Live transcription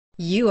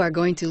You are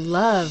going to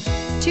love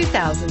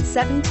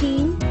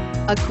 2017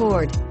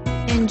 Accord.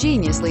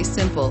 Ingeniously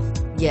simple,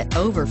 yet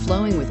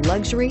overflowing with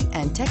luxury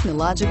and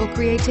technological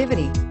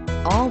creativity.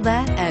 All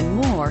that and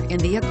more in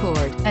the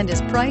Accord, and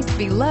is priced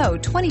below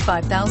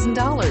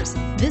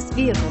 $25,000. This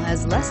vehicle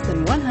has less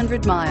than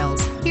 100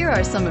 miles. Here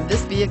are some of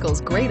this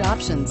vehicle's great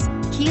options: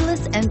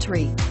 keyless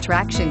entry,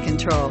 traction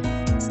control,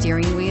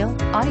 steering wheel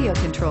audio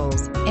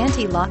controls,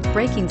 anti-lock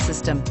braking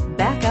system,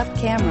 backup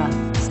camera,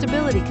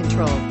 stability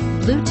control,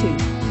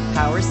 Bluetooth,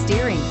 power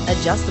steering,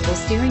 adjustable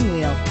steering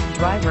wheel,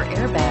 driver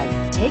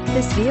airbag. Take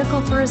this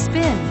vehicle for a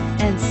spin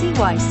and see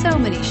why so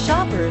many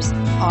shoppers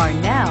are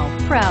now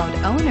proud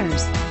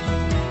owners.